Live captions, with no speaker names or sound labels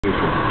What?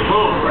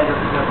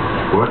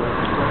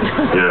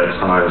 Yeah,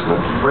 it's high, isn't it?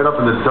 Right up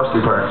in the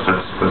dusty parts.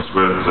 That's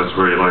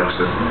where he likes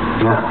it.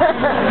 Yeah.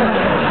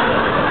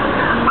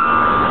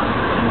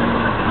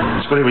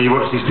 It's funny when you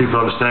watch these people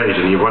on stage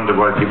and you wonder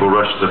why people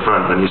rush to the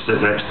front, then you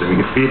sit next to them,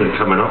 you can feel it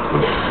coming off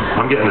them.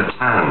 I'm getting a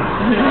tan.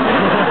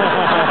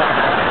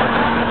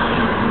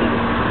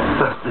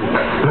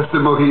 That's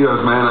the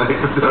mojitos, man. I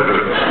hate to tell you.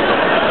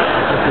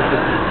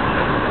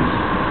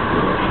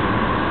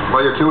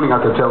 While you're tuning, I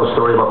could tell a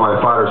story about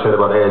my father said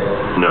about Ed.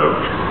 No.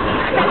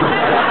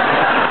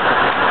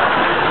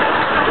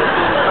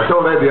 I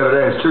told Ed the other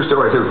day, it's a true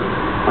story too.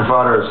 My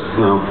father is,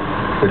 you know,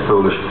 a bit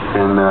foolish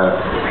and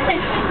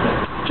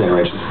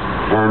generations.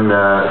 And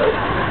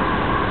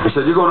he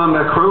said, "You going on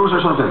that cruise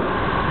or something?"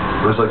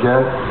 I was like, "Yeah."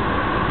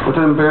 "With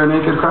them bare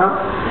naked crowd?"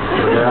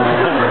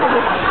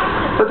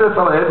 "Yeah." "Is that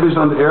fella Ed who's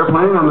on the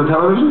airplane on the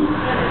television?"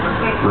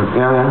 I'm like,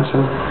 "Yeah, so."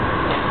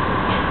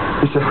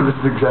 He said, this is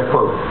the exact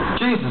quote,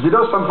 "Jesus, he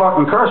does some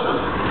fucking cursing."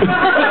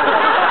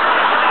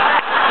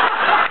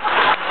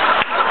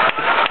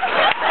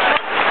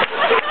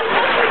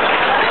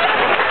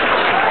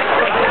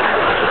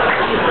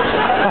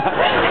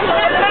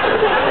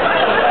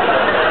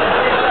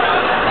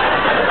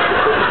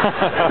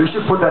 You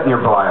should put that in your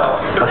bio.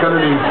 Like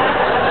underneath,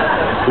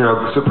 you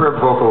know,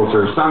 superb vocals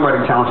or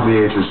songwriting talent of the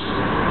ages.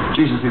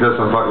 Jesus, he does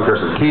some fucking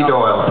cursing. T.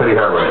 Doyle, Petty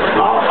Harwood.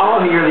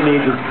 All he really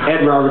needs is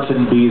Ed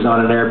Robertson bees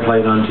on an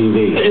airplane on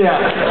TV. Yeah.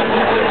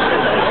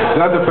 Is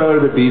that the fellow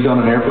that bees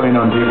on an airplane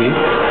on TV?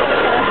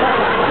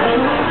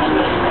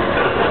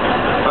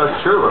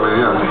 That's true. I mean,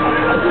 yeah.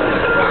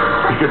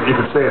 You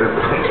could say it.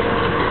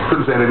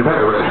 Couldn't say it any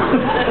better.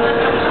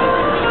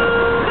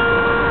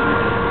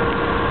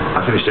 I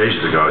finished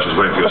ages ago. I was just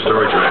waiting for your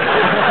story to end.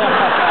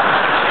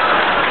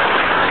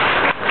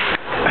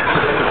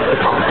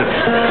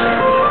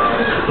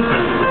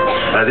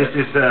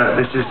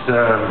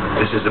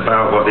 This is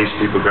about what these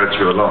people go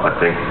through a lot, I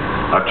think.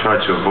 I've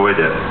tried to avoid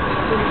it.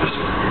 Just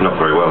not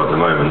very well at the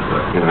moment,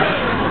 but, you know.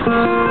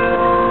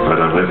 I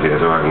don't live here,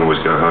 so I can always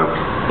go home.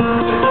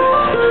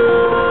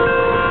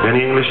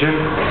 Any English in?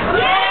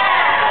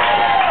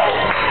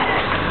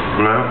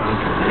 No?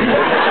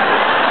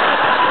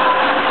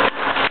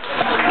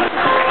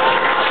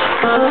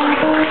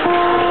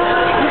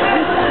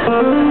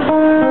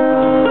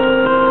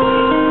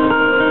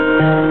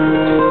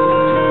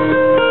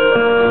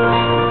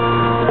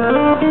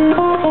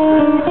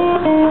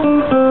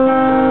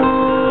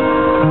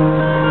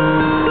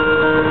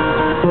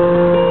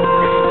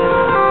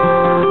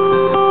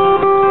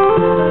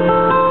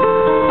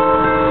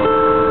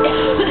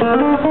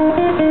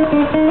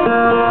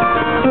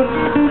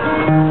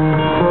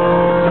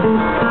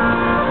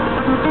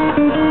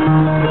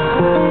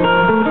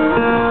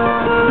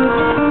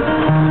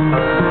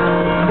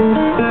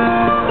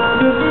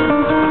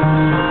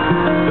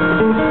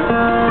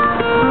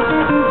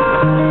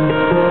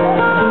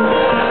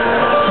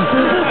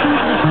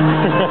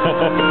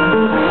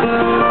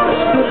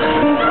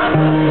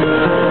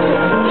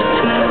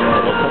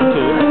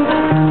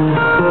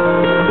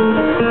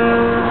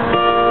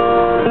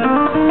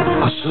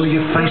 Saw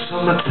your face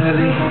on the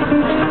telly,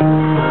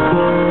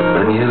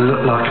 and you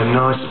look like a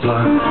nice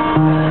bloke,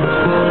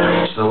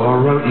 so I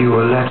wrote you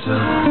a letter.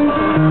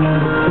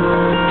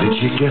 Did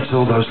you get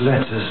all those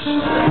letters?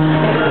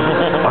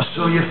 I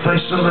saw your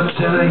face on the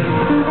telly,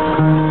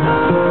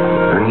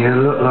 and you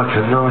look like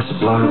a nice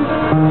bloke,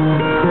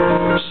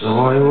 so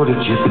I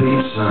ordered you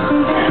pizza.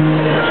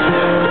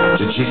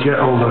 Did you get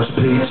all those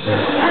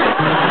pizzas?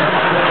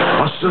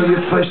 I saw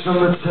your face on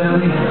the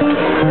telly,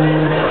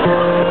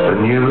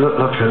 and you look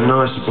like a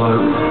nice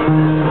bloke,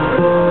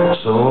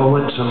 so I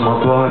went to my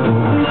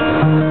Bible,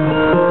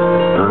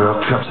 and I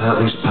cut out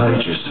these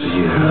pages for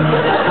you.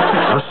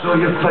 I saw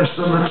your face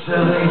on the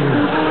telly,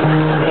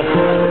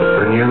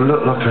 and you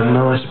look like a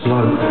nice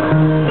bloke,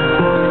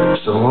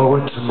 so I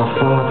went to my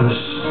fathers,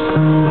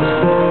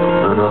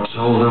 and I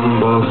told them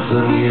both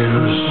the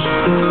news.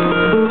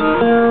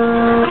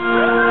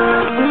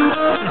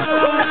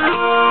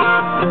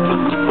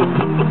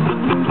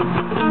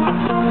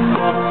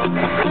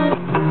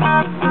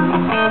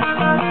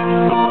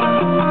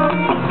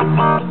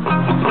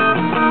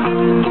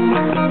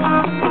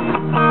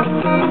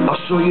 I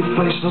saw your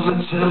face on the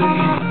telly,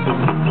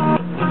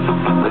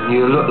 and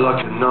you look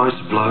like a nice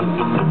bloke.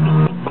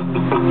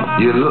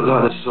 You look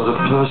like the sort of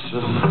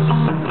person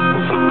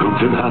who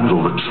can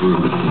handle the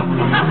truth.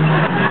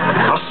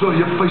 I saw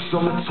your face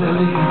on the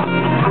telly,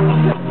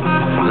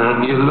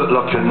 and you look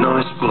like a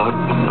nice bloke,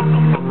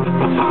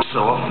 so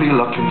I feel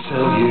I can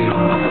tell you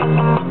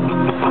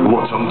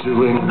what I'm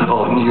doing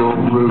on your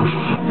roof.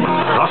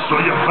 I saw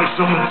your face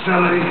on the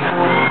telly,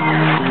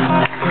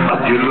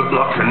 and you look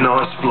like a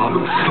nice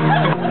bloke.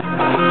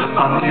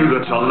 I knew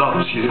that I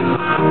loved you,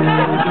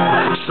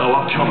 so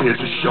I've come here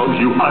to show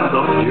you I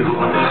love you.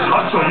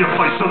 I saw your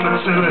face on the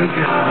telly,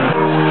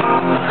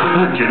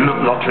 and you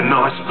look like a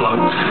nice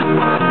bloke,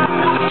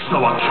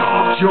 so I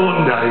carved your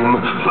name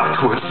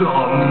backwards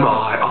on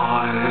my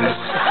eyes.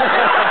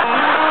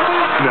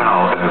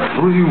 Now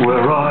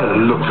everywhere I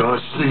look I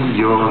see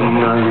your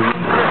name.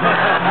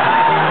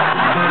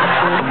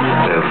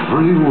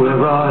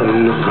 Everywhere I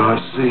look I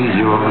see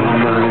your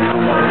name.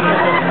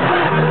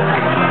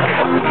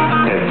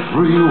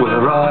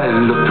 Everywhere I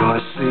look I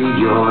see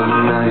your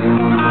name.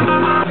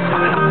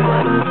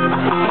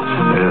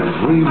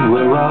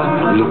 Everywhere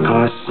I look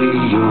I see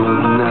your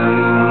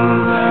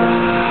name.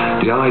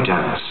 The eye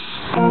dance